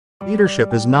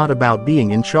Leadership is not about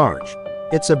being in charge.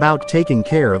 It's about taking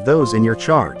care of those in your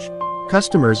charge.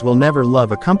 Customers will never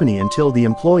love a company until the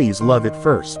employees love it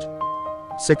first.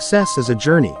 Success is a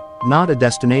journey, not a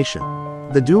destination.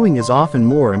 The doing is often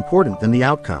more important than the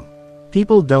outcome.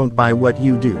 People don't buy what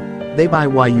you do, they buy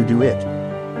why you do it.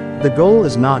 The goal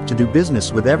is not to do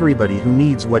business with everybody who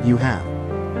needs what you have.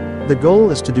 The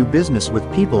goal is to do business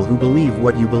with people who believe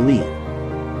what you believe.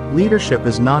 Leadership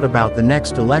is not about the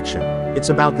next election, it's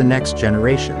about the next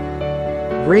generation.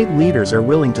 Great leaders are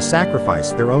willing to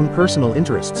sacrifice their own personal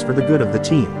interests for the good of the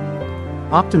team.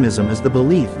 Optimism is the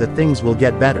belief that things will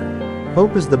get better.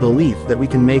 Hope is the belief that we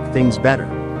can make things better.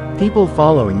 People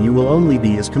following you will only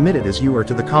be as committed as you are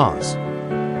to the cause.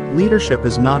 Leadership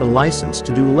is not a license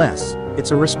to do less,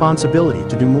 it's a responsibility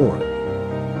to do more.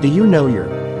 Do you know your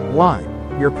why,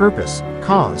 your purpose,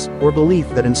 cause, or belief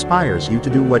that inspires you to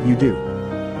do what you do?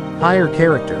 Hire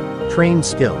character, train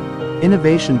skill.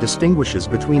 Innovation distinguishes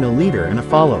between a leader and a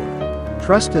follower.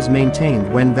 Trust is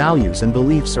maintained when values and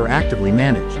beliefs are actively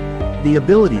managed. The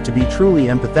ability to be truly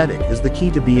empathetic is the key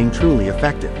to being truly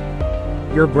effective.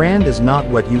 Your brand is not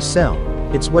what you sell,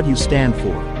 it's what you stand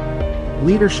for.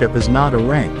 Leadership is not a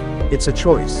rank, it's a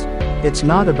choice. It's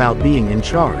not about being in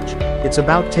charge, it's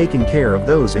about taking care of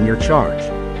those in your charge.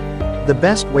 The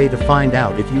best way to find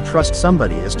out if you trust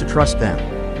somebody is to trust them.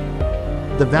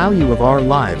 The value of our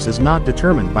lives is not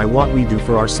determined by what we do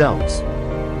for ourselves.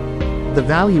 The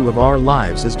value of our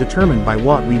lives is determined by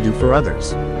what we do for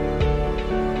others.